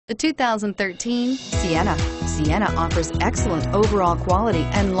The 2013 Sienna. Sienna offers excellent overall quality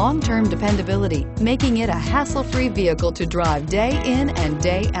and long-term dependability, making it a hassle-free vehicle to drive day in and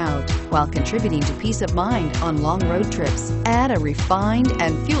day out, while contributing to peace of mind on long road trips. Add a refined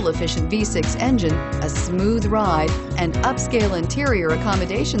and fuel-efficient V6 engine, a smooth ride, and upscale interior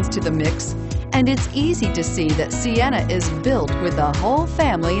accommodations to the mix, and it's easy to see that Sienna is built with the whole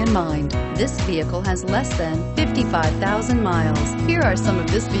family in mind. This vehicle has less than 55,000 miles. Here are some of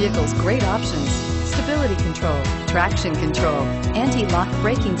this vehicle's great options: stability control, traction control, anti-lock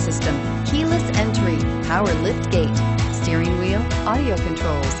braking system, keyless entry, power lift gate, steering wheel audio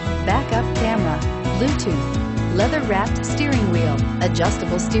controls, backup camera, Bluetooth, leather-wrapped steering wheel,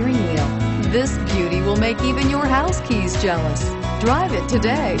 adjustable steering wheel. This beauty will make even your house keys jealous. Drive it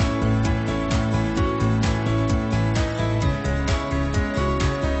today.